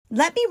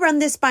Let me run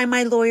this by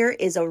my lawyer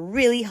is a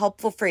really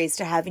helpful phrase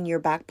to have in your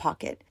back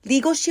pocket.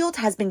 Legal Shield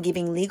has been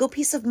giving legal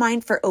peace of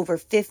mind for over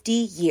 50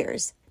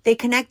 years. They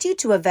connect you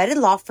to a vetted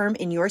law firm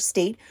in your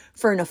state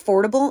for an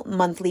affordable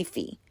monthly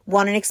fee.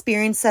 Want an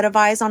experienced set of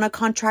eyes on a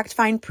contract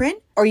fine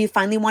print? Or you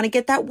finally want to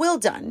get that will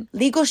done?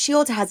 Legal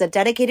Shield has a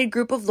dedicated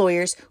group of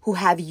lawyers who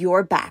have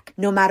your back,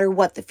 no matter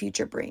what the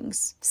future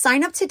brings.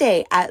 Sign up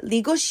today at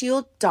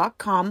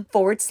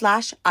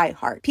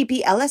LegalShield.com/iHeart.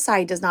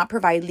 PPLSI does not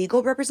provide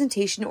legal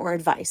representation or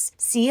advice.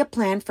 See a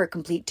plan for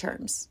complete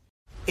terms.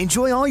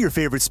 Enjoy all your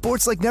favorite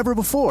sports like never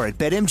before at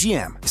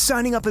BetMGM.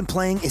 Signing up and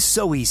playing is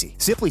so easy.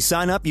 Simply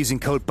sign up using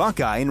code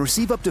Buckeye and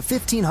receive up to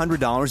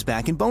 $1,500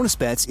 back in bonus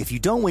bets if you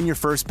don't win your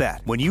first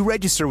bet. When you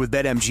register with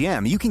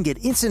BetMGM, you can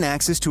get instant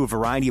access to a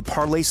variety of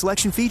parlay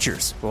selection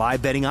features,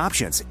 live betting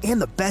options,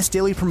 and the best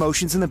daily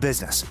promotions in the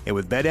business. And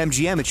with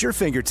BetMGM at your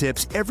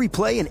fingertips, every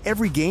play and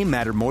every game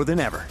matter more than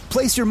ever.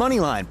 Place your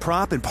moneyline,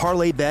 prop, and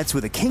parlay bets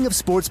with the king of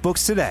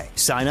sportsbooks today.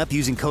 Sign up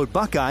using code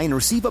Buckeye and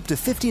receive up to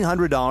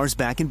 $1,500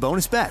 back in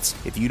bonus bets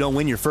if you don't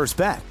win your first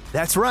bet.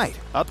 That's right,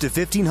 up to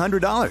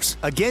 $1,500.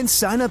 Again,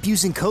 sign up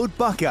using code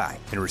Buckeye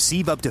and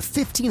receive up to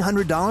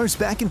 $1,500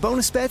 back in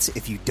bonus bets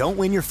if you don't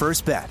win your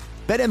first bet.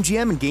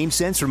 BetMGM and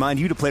GameSense remind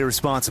you to play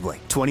responsibly.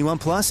 21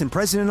 plus and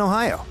present in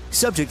Ohio.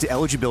 Subject to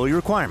eligibility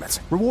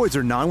requirements. Rewards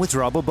are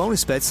non-withdrawable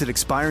bonus bets that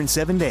expire in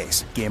 7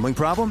 days. Gambling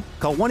problem?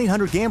 Call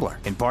 1-800-GAMBLER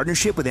in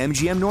partnership with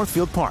MGM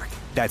Northfield Park.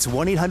 That's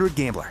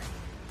 1-800-GAMBLER.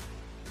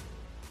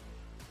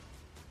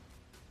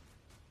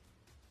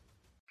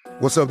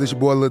 What's up, this your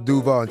boy Lil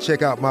Duval, and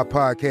check out my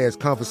podcast,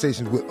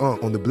 Conversations with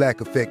Unc, on the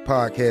Black Effect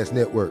Podcast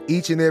Network.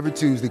 Each and every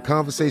Tuesday,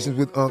 Conversations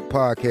with Unc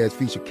podcast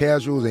feature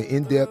casual and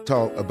in-depth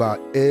talk about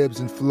ebbs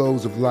and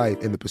flows of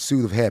life and the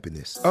pursuit of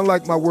happiness.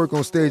 Unlike my work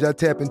on stage, I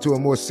tap into a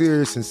more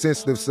serious and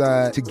sensitive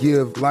side to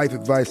give life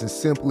advice and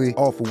simply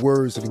offer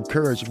words of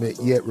encouragement,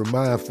 yet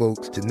remind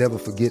folks to never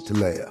forget to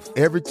laugh.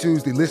 Every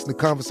Tuesday, listen to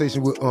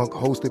Conversation with Unc,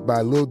 hosted by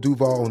Lil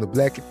Duval on the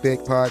Black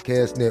Effect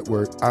Podcast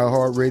Network,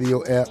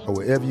 iHeartRadio app, or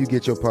wherever you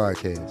get your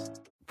podcasts.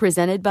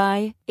 Presented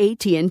by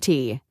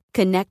AT&T.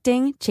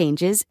 Connecting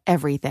changes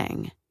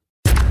everything.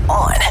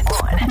 On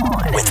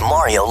with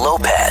Mario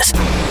Lopez.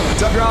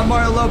 What's up, y'all?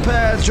 Mario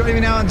Lopez joining me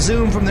now on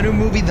Zoom from the new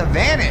movie The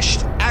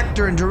Vanished.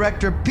 Actor and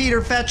director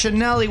Peter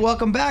Facinelli.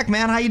 Welcome back,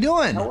 man. How you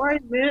doing? All right,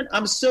 man.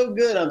 I'm so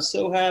good. I'm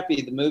so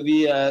happy. The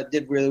movie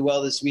did really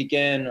well this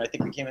weekend. I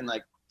think we came in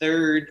like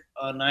third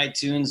on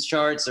iTunes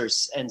charts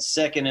and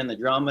second in the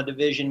drama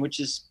division, which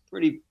is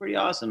pretty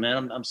awesome,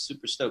 man. I'm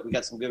super stoked. We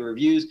got some good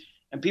reviews.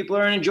 And people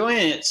are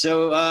enjoying it.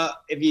 So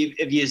if you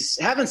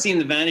haven't seen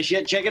The Vanished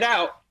yet, check it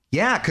out.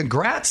 Yeah,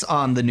 congrats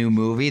on the new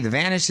movie. The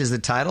Vanished is the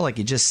title, like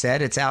you just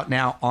said. It's out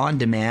now on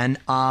demand.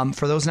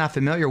 For those not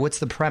familiar, what's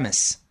the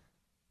premise?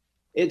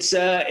 It's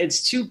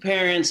two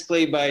parents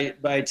played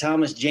by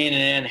Thomas Jane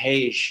and Anne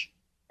Heche,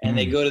 and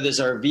they go to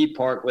this RV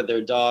park with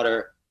their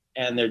daughter,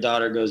 and their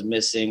daughter goes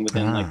missing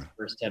within like the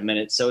first 10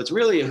 minutes. So it's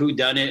really a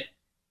whodunit,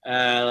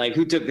 like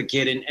who took the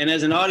kid. And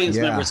as an audience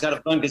member, it's kind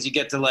of fun because you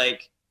get to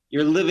like,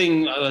 you're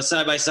living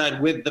side by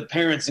side with the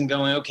parents and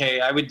going,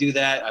 okay, I would do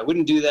that. I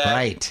wouldn't do that.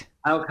 Right.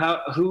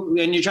 Who,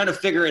 and you're trying to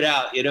figure it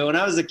out. You know, when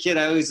I was a kid,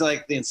 I always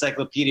liked the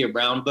Encyclopedia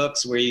Brown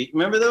books where you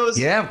remember those?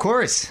 Yeah, of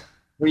course.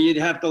 Where you'd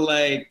have to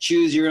like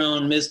choose your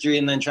own mystery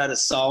and then try to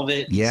solve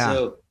it. Yeah.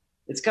 So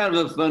it's kind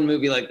of a fun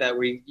movie like that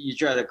where you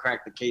try to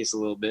crack the case a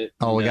little bit.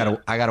 Oh,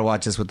 I gotta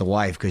watch this with the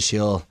wife because she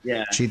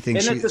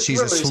thinks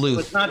she's a sleuth. So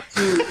it's not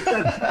too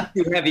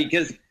heavy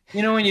because,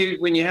 you know, when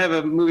you have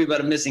a movie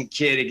about a missing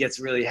kid, it gets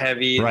really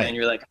heavy, and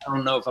you're like, I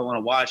don't know if I want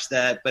to watch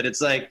that. But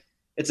it's like,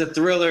 it's a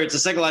thriller, it's a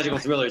psychological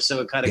thriller, so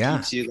it kind of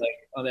keeps you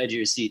like on the edge of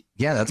your seat.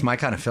 Yeah, that's my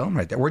kind of film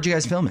right there. Where'd you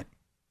guys film it?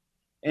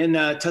 In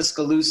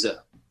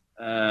Tuscaloosa,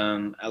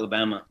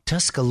 Alabama.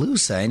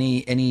 Tuscaloosa.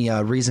 Any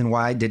reason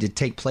why? Did it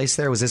take place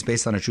there? Was this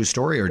based on a true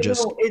story or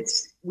just? No,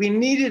 we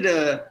needed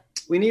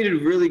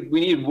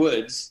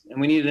woods, and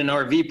we needed an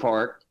RV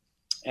park,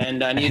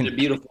 and I needed a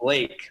beautiful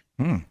lake.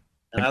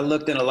 And I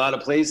looked in a lot of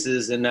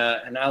places, and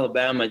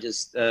Alabama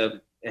just it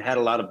had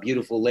a lot of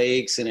beautiful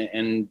lakes,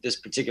 and this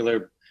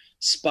particular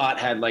spot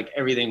had like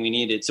everything we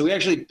needed. So we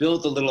actually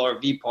built a little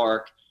RV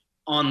park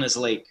on this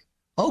lake.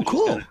 Oh,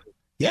 cool!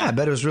 Yeah, I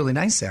bet it was really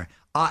nice there.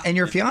 And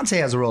your fiance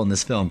has a role in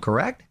this film,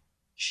 correct?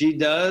 She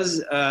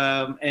does,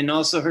 and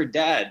also her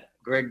dad,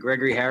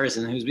 Gregory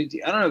Harrison, I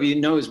don't know if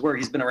you know his work.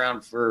 He's been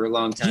around for a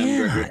long time.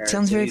 Yeah, it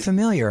sounds very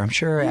familiar. I'm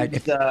sure.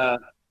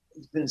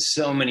 It's been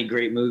so many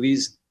great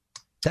movies.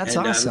 That's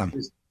awesome. I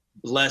was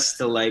blessed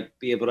to like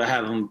be able to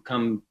have him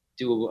come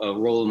do a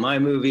role in my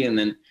movie, and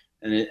then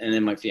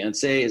my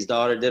fiance, his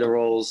daughter, did a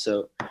role.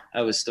 So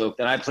I was stoked,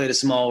 and I played a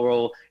small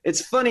role.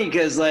 It's funny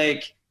because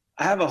like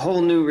I have a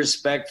whole new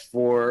respect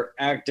for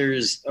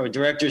actors or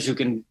directors who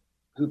can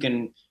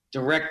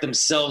direct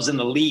themselves in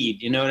the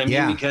lead. You know what I mean?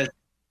 Yeah. Because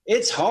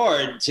it's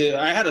hard to.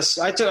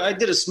 I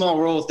did a small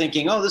role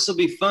thinking, oh, this will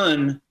be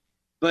fun.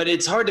 But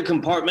it's hard to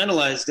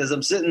compartmentalize because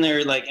I'm sitting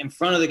there like in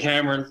front of the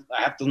camera.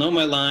 I have to know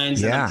my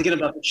lines, and I'm thinking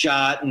about the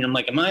shot, and I'm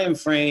like, am I in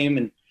frame?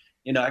 And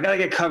you know, I gotta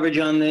get coverage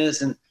on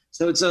this. And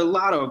So it's a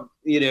lot of,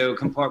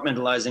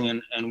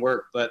 compartmentalizing and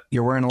work, but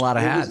you're wearing a lot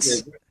of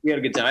hats. We had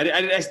a good time.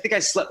 I think I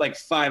slept like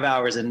 5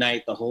 hours a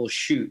night the whole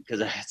shoot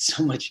because I had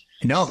so much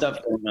stuff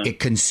going on. It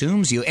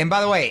consumes you. And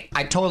by the way,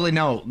 I totally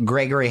know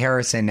Gregory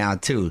Harrison now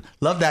too.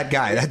 Love that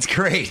guy. That's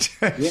great.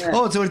 Yeah.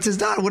 Oh, so it's his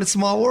daughter. What a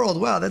small world.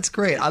 Wow, that's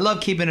great. I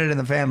love keeping it in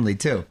the family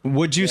too.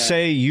 Would you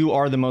say you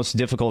are the most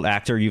difficult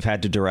actor you've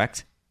had to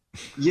direct?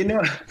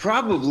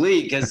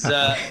 Probably, because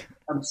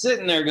I'm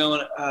sitting there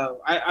going,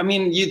 I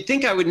mean, you'd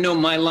think I would know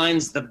my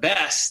lines the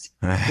best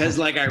because,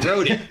 like, I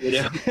wrote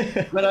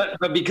it,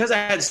 But because I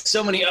had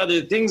so many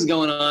other things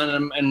going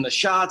on and the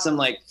shots, I'm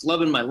like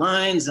flubbing my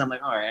lines. And I'm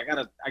like, all right,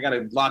 I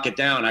gotta lock it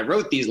down. I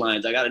wrote these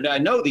lines. I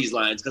know these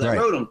lines because I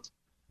wrote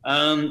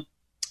them.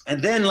 And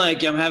then,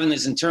 like, I'm having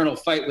this internal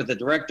fight with the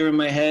director in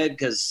my head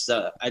because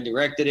I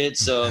directed it.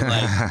 So I'm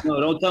like, no,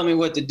 don't tell me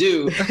what to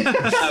do. You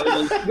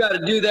got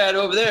to do that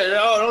over there.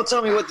 No, don't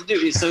tell me what to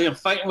do. So I'm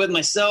fighting with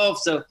myself.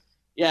 So,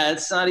 yeah,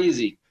 it's not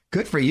easy.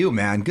 Good for you,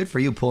 man. Good for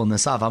you pulling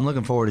this off. I'm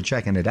looking forward to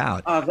checking it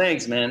out. Oh,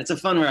 thanks, man. It's a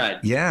fun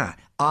ride. Yeah.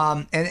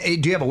 And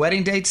do you have a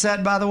wedding date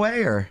set, by the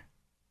way, or?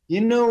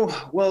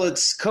 Well,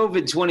 it's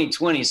COVID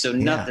 2020, so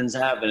nothing's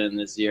happening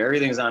this year.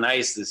 Everything's on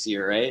ice this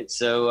year, right?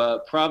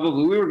 So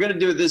probably we were going to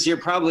do it this year.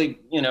 Probably,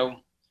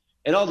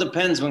 it all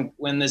depends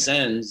when this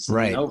ends.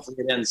 Right. And hopefully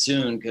it ends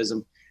soon because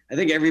I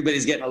think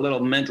everybody's getting a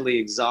little mentally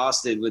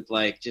exhausted with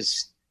like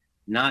just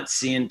not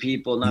seeing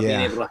people, not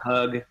being able to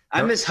hug.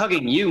 I miss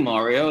hugging you,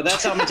 Mario.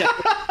 That's how much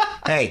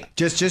Hey,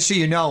 just so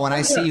you know, when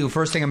I see you,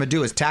 first thing I'm going to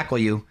do is tackle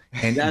you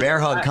and bear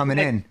hug coming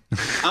in.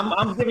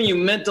 I'm giving you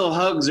mental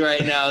hugs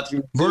right now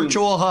through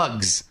virtual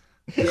hugs.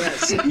 Yeah,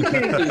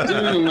 speaking of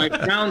Zoom, I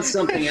found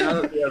something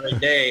out the other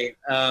day.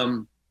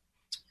 On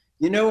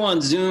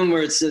Zoom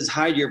where it says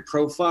hide your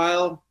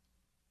profile?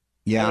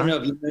 Yeah. I don't know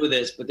if you know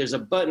this, but there's a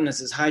button that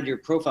says hide your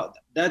profile.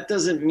 That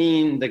doesn't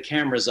mean the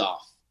camera's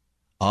off.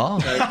 Oh.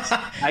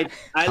 I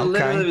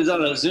literally was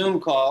on a Zoom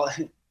call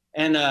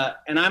and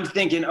I'm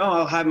thinking,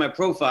 I'll hide my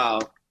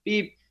profile.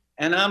 Beep.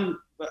 And I'm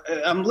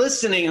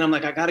listening and I'm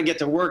like, I got to get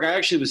to work. I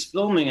actually was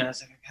filming and I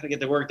was like, I got to get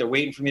to work. They're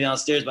waiting for me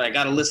downstairs, but I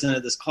got to listen to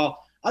this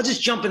call. I'll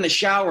just jump in the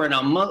shower and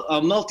I'll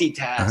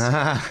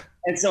multitask.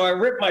 And so I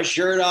rip my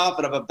shirt off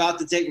and I'm about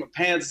to take my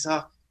pants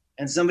off.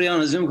 And somebody on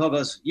a Zoom call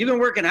goes, "You've been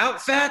working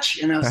out, Fetch?"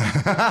 And I was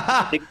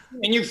like,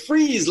 and you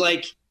freeze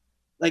like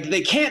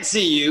they can't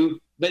see you,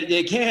 but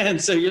they can.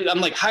 So I'm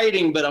like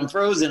hiding, but I'm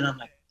frozen. I'm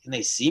like, can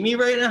they see me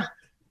right now?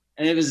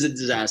 And it was a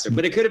disaster,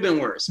 but it could have been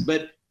worse.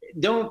 But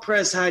don't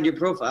press hide your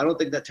profile. I don't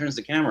think that turns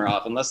the camera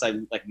off unless I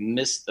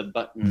missed the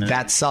button.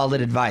 That's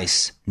solid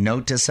advice.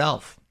 Note to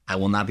self. I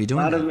will not be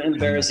doing that. A lot of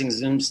embarrassing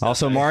Zoom stuff.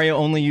 Also, Mario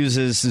only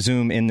uses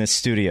Zoom in this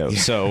studio,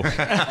 so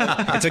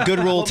it's a good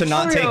rule to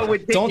not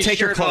take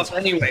your clothes off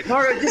anyway.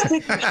 Mario, just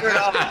take your shirt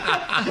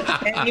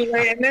off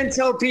anyway, and then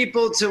tell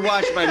people to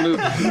watch my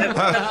movie.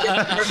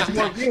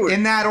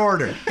 In that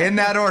order.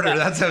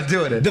 That's how I'm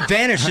doing it. The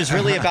Vanished is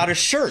really about a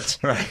shirt.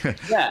 Right.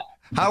 Yeah.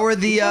 How are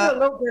the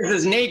Lopez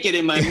is naked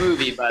in my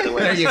movie, by the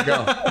way. There you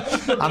go.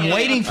 I'm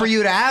waiting for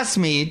you to ask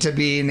me to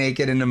be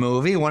naked in the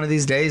movie. One of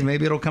these days,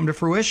 maybe it'll come to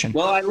fruition.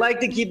 Well, I like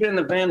to keep it in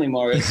the family,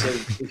 Mario, so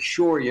for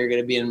sure you're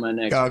going to be in my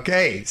next.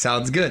 Okay,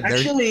 sounds good.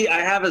 Actually, I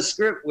have a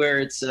script where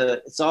it's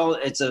a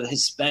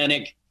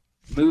Hispanic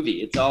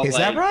movie. It's all is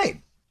that right?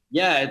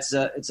 Yeah,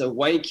 it's a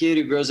white kid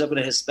who grows up in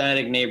a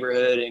Hispanic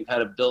neighborhood and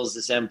kind of builds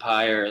this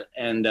empire,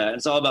 and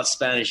it's all about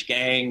Spanish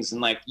gangs,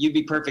 and you'd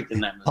be perfect in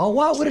that movie. Oh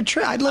wow, what a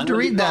treat! I'd love to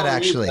read that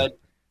actually.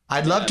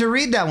 I'd love to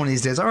read that one of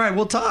these days. All right,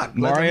 we'll talk.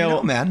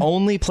 Mario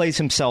only plays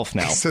himself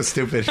now. So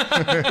stupid.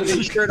 With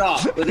his shirt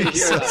off.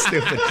 So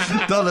stupid.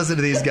 Don't listen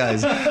to these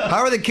guys. How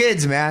are the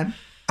kids, man?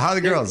 How are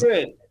the girls?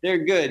 They're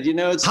good.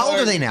 It's how old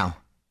are they now?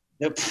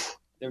 They're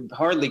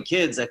hardly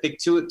kids. I think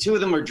two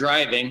of them are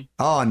driving.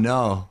 Oh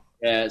no.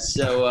 Yeah,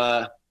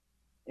 so,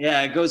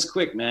 it goes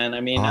quick, man.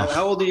 I mean,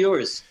 how old are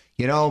yours?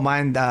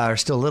 Mine are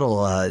still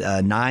little,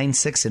 9,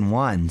 6, and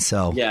 1,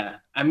 so. Yeah,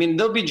 I mean,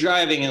 they'll be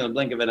driving in the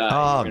blink of an eye.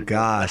 Oh,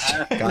 gosh.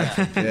 God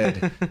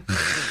forbid.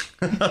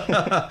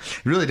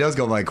 It really does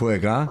go by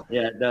quick, huh?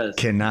 Yeah, it does.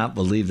 Cannot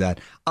believe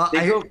that.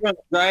 They go from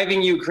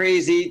driving you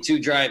crazy to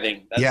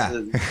driving. That's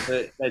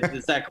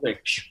it's that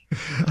quick.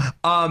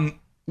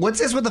 What's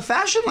this with the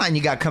fashion line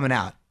you got coming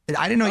out?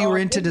 I didn't know you were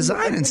into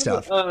design and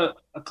stuff.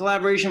 A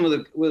collaboration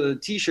with a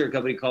T-shirt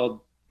company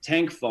called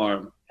Tank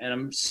Farm, and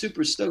I'm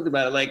super stoked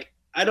about it.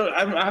 I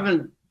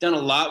haven't done a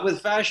lot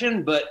with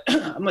fashion, but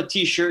I'm a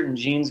T-shirt and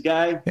jeans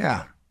guy.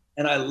 Yeah,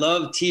 and I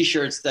love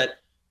T-shirts that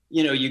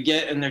you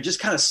get, and they're just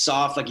kind of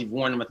soft, like you've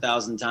worn them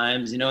 1,000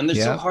 times. And they're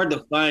so hard to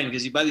find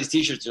because you buy these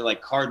T-shirts, they're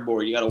like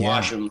cardboard. You got to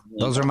wash them.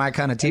 Those are my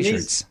kind of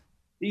T-shirts.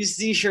 These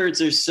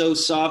T-shirts are so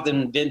soft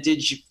and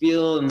vintage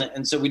feel,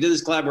 and so we did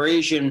this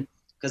collaboration.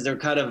 Because they're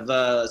kind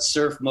of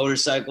surf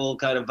motorcycle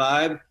kind of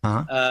vibe.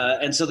 Uh-huh.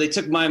 And so they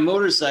took my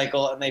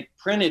motorcycle and they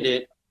printed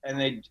it and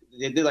they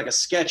did like a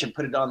sketch and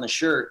put it on the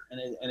shirt.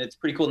 And it's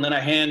pretty cool. And then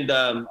I hand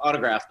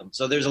autographed them.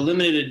 So there's a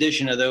limited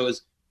edition of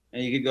those.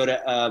 And you could go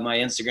to my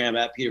Instagram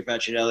at Peter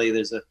Faccinelli.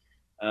 There's a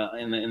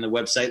in the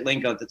website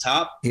link at the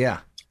top. Yeah.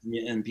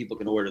 and people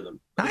can order them.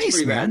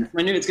 Nice, man.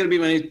 It's going to be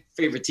my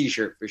favorite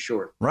T-shirt for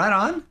sure. Right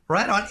on.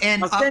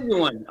 And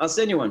I'll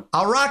send you one.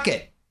 I'll rock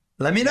it.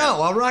 Let me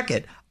know. I'll rock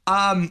it.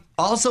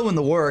 Also in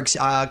the works,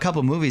 a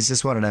couple movies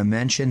just wanted to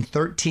mention,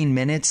 13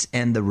 Minutes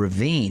and The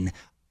Ravine.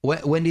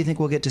 When do you think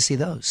we'll get to see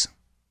those?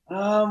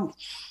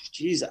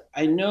 Geez,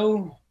 I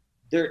know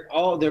they're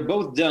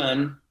both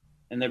done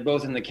and they're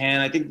both in the can.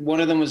 I think one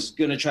of them was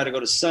going to try to go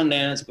to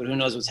Sundance, but who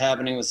knows what's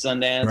happening with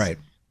Sundance. Right.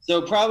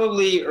 So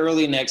probably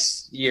early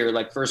next year,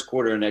 like first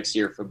quarter of next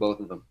year for both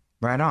of them.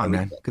 Right on,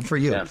 man. Good for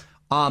you. Yeah.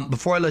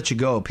 Before I let you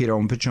go, Peter, I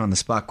want to put you on the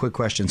spot. Quick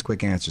questions,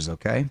 quick answers,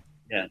 okay?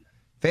 Yeah.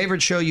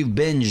 Favorite show you've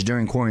binged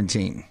during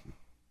quarantine?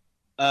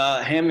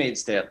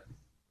 Handmaid's Tale.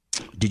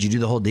 Did you do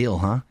the whole deal,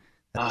 huh?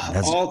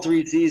 All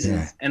 3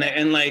 seasons, yeah.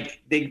 and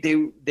like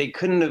they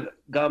couldn't have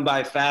gone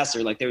by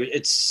faster. Like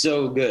it's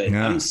so good.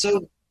 Yeah. I'm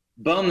so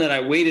bummed that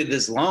I waited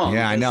this long.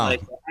 Yeah, I know.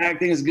 Like the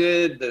acting is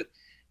good, the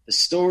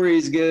story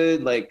is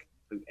good, like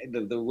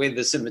the way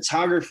the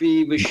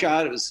cinematography was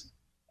shot. It was.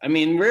 I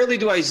mean, rarely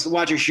do I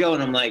watch a show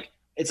and I'm like,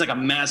 it's like a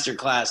master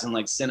class in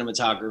like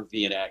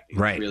cinematography and acting.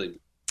 Right. Really,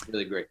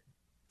 really great.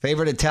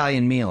 Favorite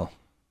Italian meal?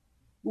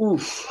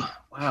 Oof.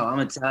 Wow, I'm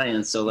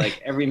Italian, so like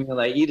every meal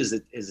I eat is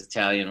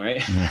Italian,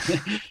 right? Yeah.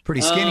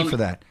 Pretty skinny for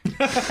that.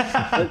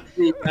 Let's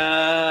see.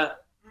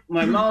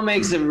 My mom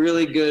makes a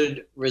really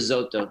good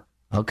risotto.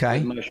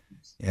 Okay.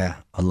 Yeah,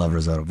 I love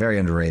risotto. Very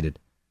underrated.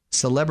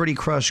 Celebrity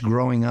crush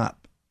growing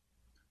up?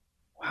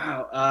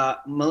 Wow,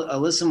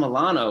 Alyssa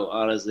Milano.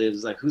 Honestly, it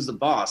was like, who's the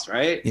boss,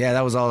 right? Yeah,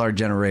 that was all our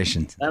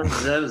generation. That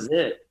was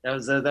it. That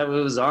was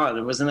on.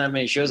 There wasn't that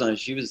many shows on.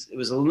 It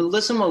was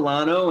Alyssa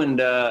Milano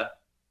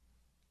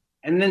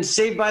and then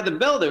Saved by the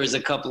Bell. There was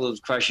a couple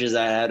of crushes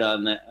I had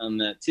on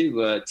that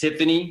too.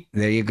 Tiffany.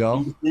 There you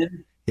go.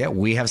 Yeah,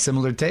 we have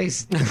similar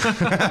tastes.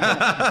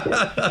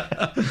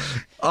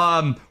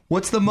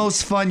 What's the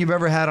most fun you've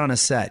ever had on a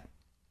set?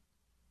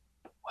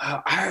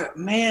 Wow, I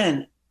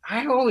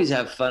always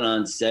have fun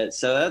on set,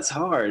 so that's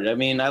hard. I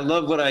mean, I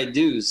love what I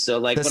do. So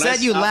like the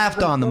set you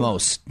laughed on the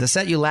most. The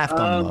set you laughed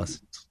on the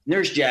most.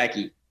 Nurse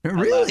Jackie.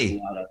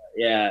 Really?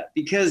 Yeah,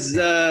 because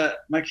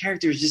my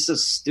character is just so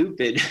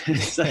stupid.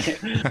 It's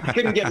like, I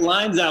couldn't get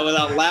lines out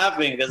without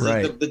laughing because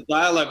the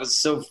dialogue was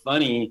so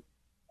funny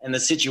and the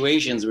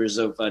situations were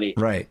so funny.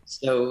 Right.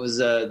 So it was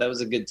that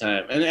was a good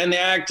time. And the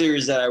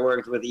actors that I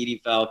worked with, Edie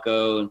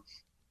Falco and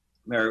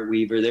Merritt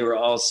Weaver, they were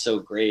all so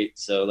great.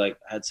 So like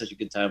I had such a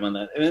good time on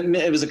that. And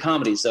it was a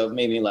comedy, so it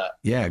made me laugh.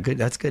 Yeah, good.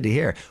 That's good to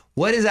hear.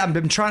 What is that? I've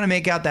been trying to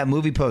make out that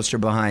movie poster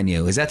behind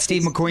you. Is that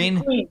Steve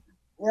McQueen?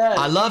 Yeah,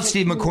 I love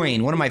Steve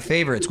McQueen. One of my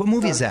favorites. What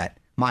movie is that?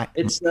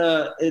 It's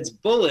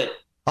Bullet.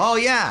 Oh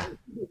yeah.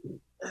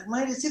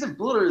 It's either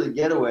Bullet or The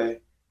Getaway.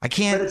 I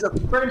can't. But it's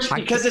a French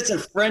because it's a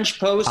French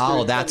poster.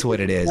 Oh, that's what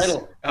it is.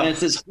 And it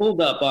says "Hold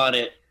Up" on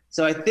it.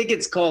 So I think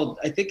it's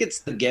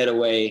The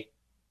Getaway.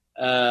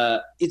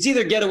 It's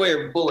either Getaway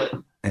or Bullet.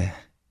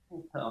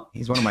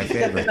 He's one of my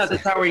favorites. It's not the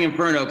Towering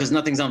Inferno because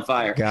nothing's on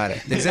fire. Got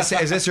it. Is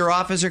this your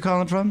office you're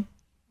calling from?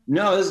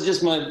 No, this is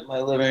just my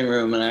living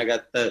room, and I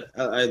got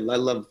I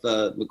love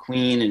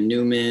McQueen and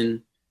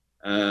Newman,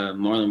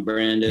 Marlon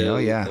Brando. Oh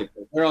yeah,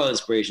 they're all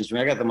inspirations for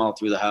me. I got them all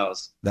through the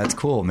house. That's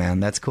cool,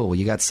 man. That's cool. Well,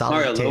 you got solid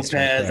Mario taste.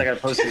 Lopez. I got a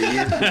poster of you.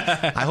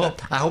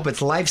 I hope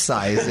it's life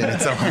size and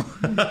it's all.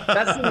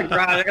 That's in the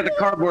garage. I got the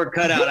cardboard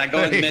cutout. I go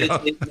and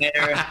meditate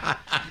there.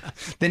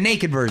 The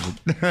naked version.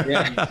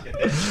 Yeah.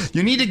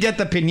 You need to get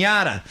the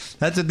piñata.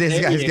 That's what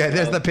this guy's got.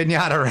 There's the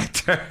piñata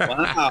right there.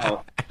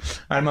 Wow.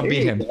 I'm gonna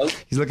beat him.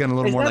 He's looking a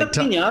little more like.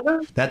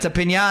 Piñata? That's a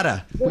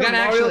piñata. We gotta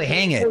actually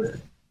hang it.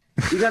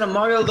 You got a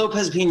Mario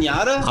Lopez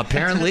piñata?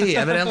 Apparently,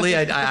 evidently,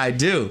 I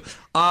do.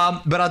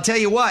 But I'll tell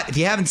you what, if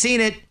you haven't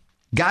seen it,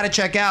 got to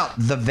check out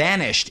The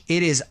Vanished.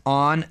 It is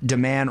on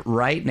demand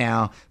right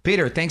now.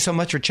 Peter, thanks so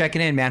much for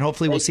checking in, man.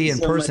 Hopefully we'll see you in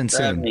person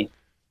soon.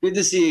 Good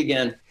to see you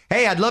again.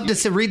 Hey, I'd love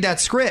to read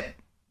that script.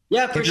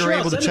 Yeah, for sure. If you're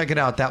able to check it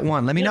out, that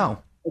one, let me know.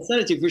 I'll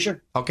send it to you for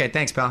sure. Okay,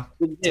 thanks, pal.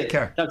 Take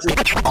care. On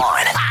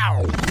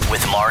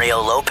with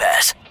Mario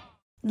Lopez.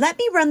 Let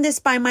me run this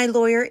by my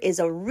lawyer is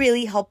a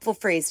really helpful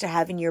phrase to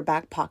have in your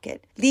back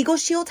pocket. Legal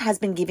Shield has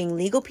been giving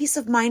legal peace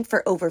of mind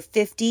for over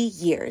 50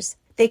 years.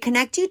 They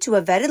connect you to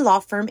a vetted law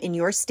firm in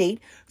your state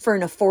for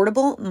an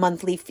affordable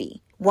monthly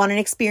fee. Want an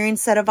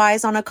experienced set of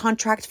eyes on a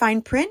contract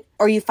fine print?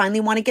 Or you finally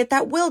want to get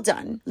that will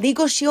done?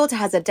 Legal Shield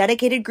has a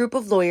dedicated group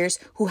of lawyers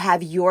who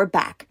have your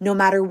back, no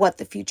matter what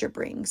the future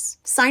brings.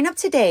 Sign up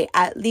today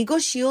at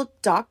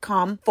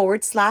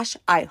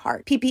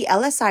LegalShield.com/iHeart.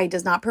 PPLSI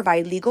does not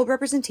provide legal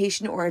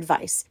representation or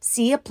advice.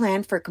 See a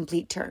plan for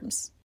complete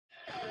terms.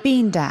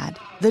 Bean Dad,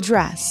 The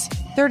Dress,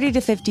 30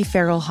 to 50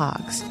 Feral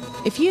Hogs.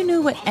 If you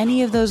knew what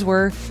any of those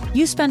were,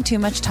 you spend too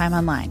much time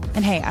online.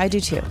 And hey, I do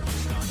too.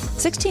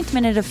 16th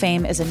Minute of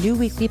Fame is a new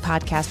weekly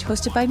podcast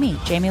hosted by me,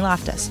 Jamie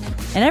Loftus.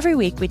 And every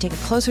week we take a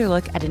closer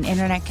look at an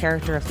internet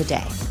character of the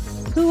day.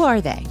 Who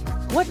are they?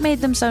 What made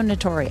them so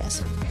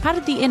notorious? How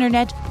did the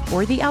internet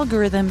or the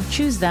algorithm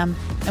choose them?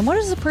 And what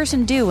does a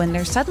person do when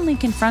they're suddenly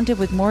confronted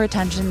with more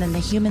attention than the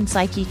human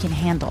psyche can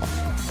handle?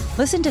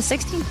 Listen to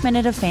 16th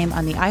Minute of Fame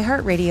on the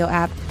iHeartRadio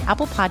app,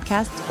 Apple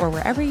Podcasts, or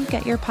wherever you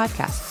get your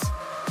podcasts.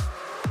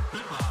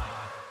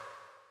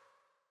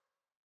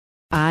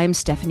 I'm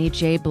Stephanie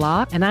J.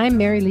 Block. And I'm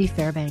Mary Lee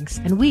Fairbanks.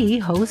 And we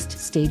host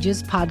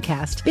Stages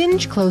Podcast.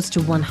 Binge close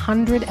to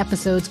 100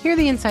 episodes. Hear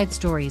the inside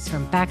stories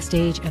from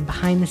backstage and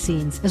behind the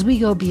scenes as we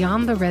go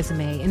beyond the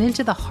resume and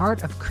into the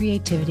heart of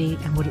creativity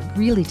and what it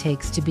really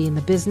takes to be in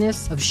the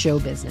business of show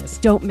business.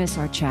 Don't miss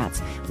our chats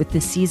with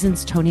this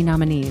season's Tony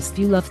nominees. If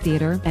you love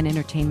theater and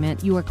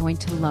entertainment, you are going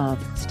to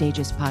love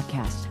Stages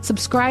Podcast.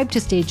 Subscribe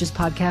to Stages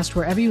Podcast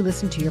wherever you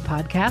listen to your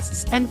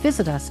podcasts and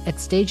visit us at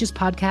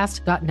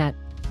stagespodcast.net.